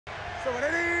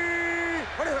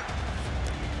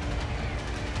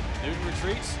Newton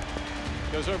retreats,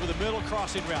 goes over the middle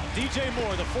crossing route. DJ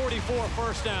Moore, the 44,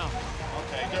 first down.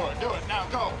 Okay, do it, now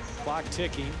go. Clock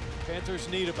ticking. Panthers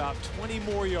need about 20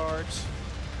 more yards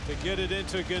to get it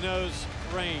into Gano's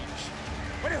range.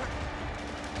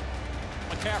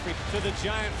 McCaffrey to the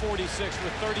giant 46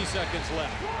 with 30 seconds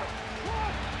left.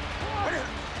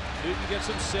 Newton gets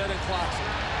him set and clocks it.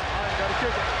 All right, gotta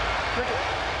kick it.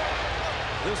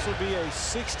 This will be a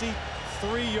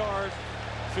 63-yard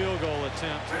field goal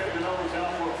attempt.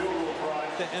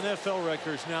 The NFL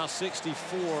record is now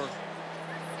 64.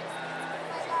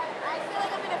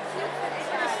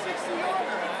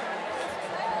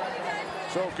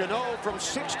 So Gano from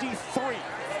 63.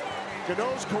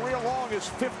 Gano's career long is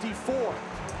 54.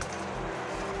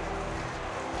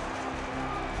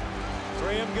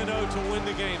 Graham Gano to win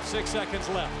the game. 6 seconds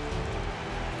left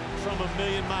from a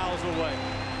million miles away.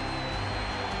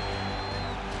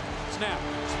 Snap,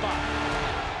 spot.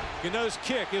 Gano's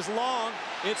kick is long.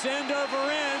 It's end over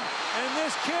end, and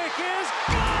this kick is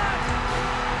gone!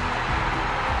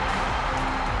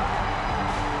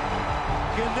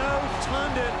 Gano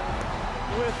tunned it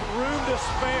with room to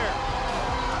spare.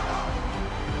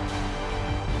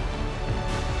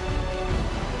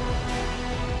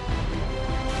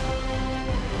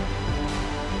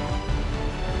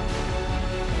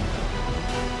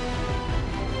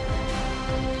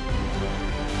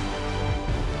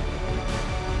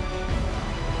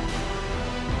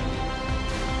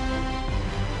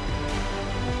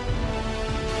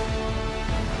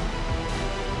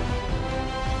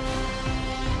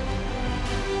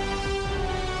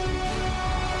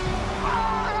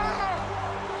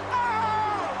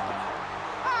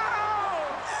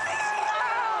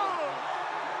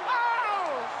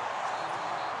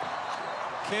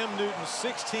 Cam Newton's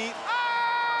 16th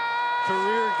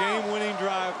career game-winning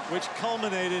drive, which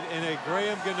culminated in a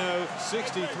Graham Gano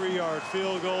 63-yard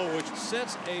field goal, which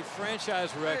sets a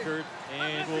franchise record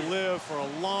and will live for a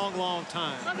long, long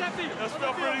time. That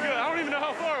felt pretty good. I don't even know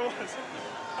how far it was.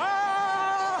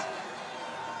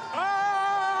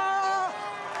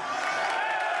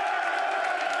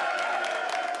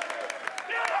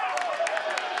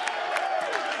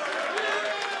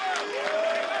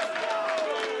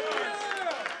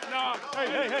 Hey,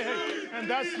 and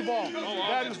that's the ball.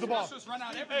 That is the ball.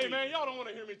 Hey, man, y'all don't want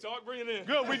to hear me talk. Bring it in.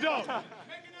 Good, we don't. Make another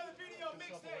video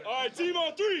mixtape. All right, team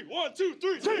on 3. 1, 2,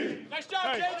 3. Team. Nice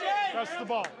job, JJ. That's the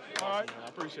ball. All right. I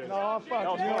appreciate it. No, fuck.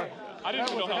 I didn't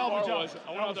even know how far it was.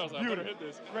 I went out there, I was like, I better hit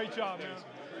this. Great job, man.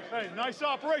 Hey, nice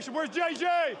operation. Where's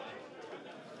JJ?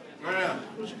 Graham,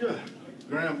 what you got?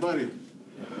 Graham, buddy.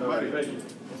 Buddy. Way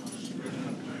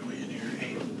in here.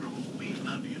 Hey, bro, we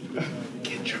love you.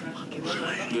 Get your fucking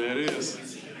line. There it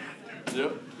is.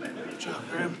 Yep. Good job,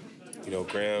 Graham. You know,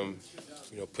 Graham,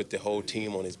 put the whole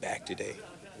team on his back today.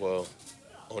 Well,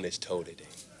 on his toe today.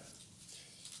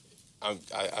 I'm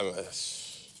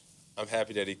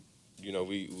happy that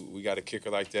we got a kicker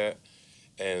like that.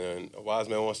 And a wise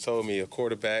man once told me a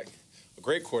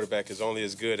great quarterback is only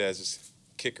as good as his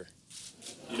kicker.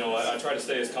 You know, I try to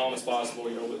stay as calm as possible.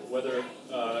 You know, whether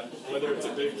it's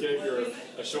a big kick or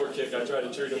a short kick, I try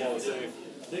to treat them all the same.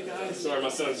 Hey guys, sorry, my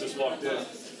son's just walked in.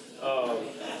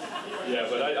 Yeah,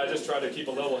 but I just try to keep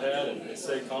a level head and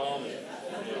stay calm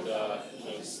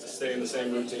and stay in the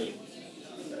same routine.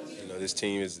 You know, this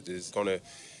team is going to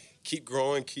keep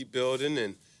growing, keep building,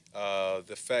 and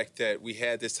the fact that we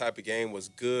had this type of game was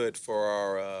good for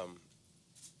our,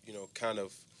 kind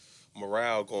of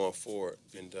morale going forward,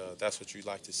 and that's what you'd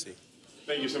like to see.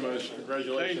 Thank you so much.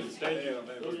 Congratulations. Thank you.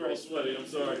 Those were all sweaty. I'm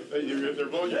sorry. Hey, they're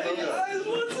blowing your phone up. Guys,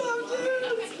 what's up,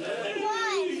 dude?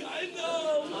 Hey, I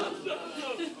know. What's up?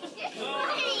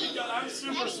 Oh, I'm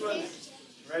super sweaty.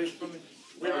 Ready for me?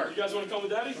 We are. You guys want to come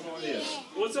with Daddy? Come on in.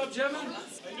 What's up, Jevin? How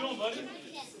you doing, buddy?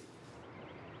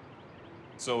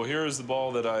 So here is the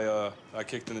ball that I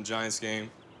kicked in the Giants game.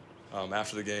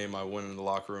 After the game, I went in the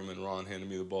locker room and Ron handed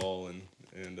me the ball, and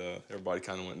everybody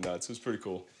kind of went nuts. It was pretty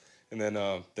cool. And then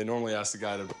they normally ask the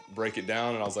guy to break it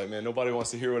down, and I was like, man, nobody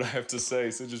wants to hear what I have to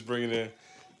say, so just bring it in.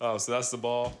 So that's the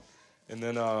ball. And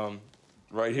then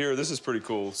right here, this is pretty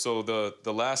cool. So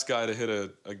the last guy to hit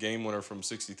a game winner from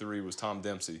 '63 was Tom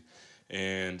Dempsey.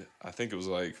 And I think it was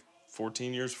like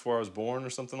 14 years before I was born or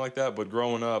something like that. But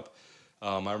growing up,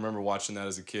 I remember watching that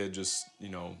as a kid, just,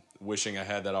 wishing I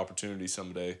had that opportunity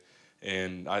someday.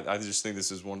 And I just think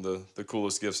this is one of the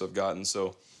coolest gifts I've gotten.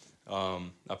 So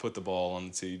I put the ball on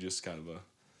the tee, just kind of it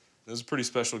was a pretty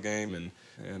special game,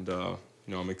 and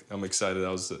I'm excited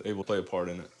I was able to play a part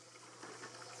in it.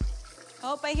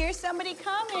 Oh, I hear somebody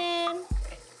coming.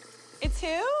 It's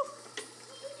who?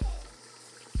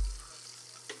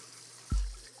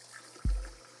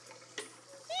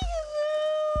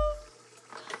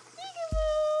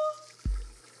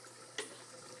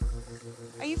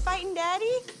 fighting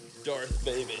Daddy? Darth,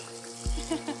 baby.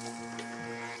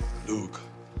 Luke,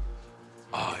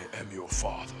 I am your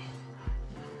father.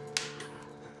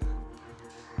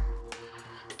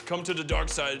 Come to the dark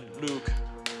side, Luke.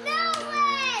 No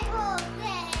way,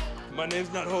 Jose! My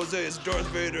name's not Jose, it's Darth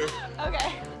Vader.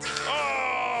 Okay.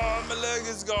 Oh, my leg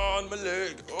is gone, my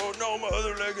leg. Oh no, my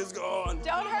other leg is gone.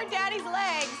 Don't hurt Daddy's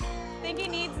legs. Think he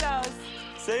needs those.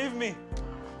 Save me.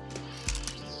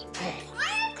 I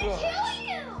have to kill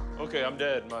you! Okay, I'm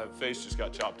dead. My face just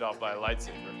got chopped off by a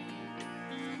lightsaber.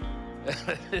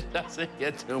 It doesn't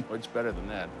get too much better than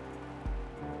that.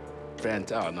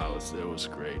 Fantastic. Oh, no, it was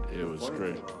great. It was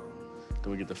great.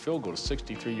 Then we get the field goal, a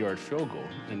 63-yard field goal,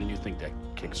 and then you think that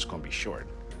kick's going to be short.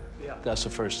 Yeah. That's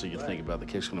the first thing you think about. The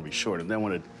kick's going to be short. And then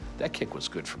when that kick was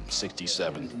good from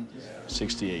 67,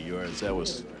 68 yards.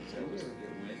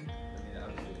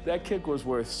 That kick was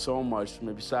worth so much. I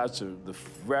mean, besides the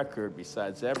record,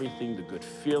 besides everything, the good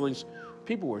feelings.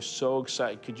 People were so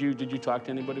excited. Did you talk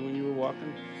to anybody when you were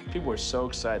walking? People were so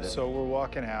excited. So we're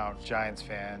walking out, Giants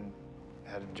fan,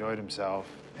 had enjoyed himself,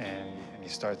 and he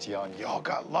starts yelling, "Y'all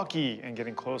got lucky," and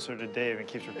getting closer to Dave and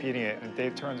keeps repeating it. And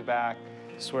Dave turns back,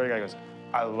 I swear to God, he goes,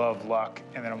 "I love luck."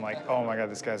 And then I'm like, oh my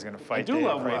God, this guy's gonna fight Dave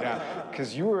right now.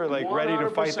 Because you were like 100%. Ready to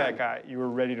fight that guy. You were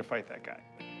ready to fight that guy.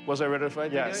 Was I ready to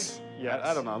fight that guy? Yes.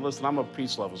 I don't know. Listen, I'm a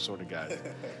peace lover sort of guy.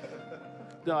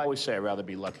 No, I always say I'd rather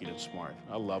be lucky than smart.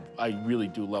 I really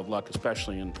do love luck,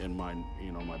 especially in my,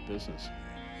 my business.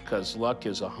 Because luck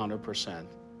is 100%.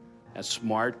 And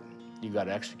smart, you got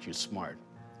to execute smart.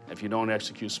 If you don't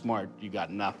execute smart, you got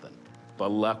nothing. But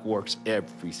luck works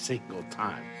every single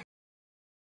time.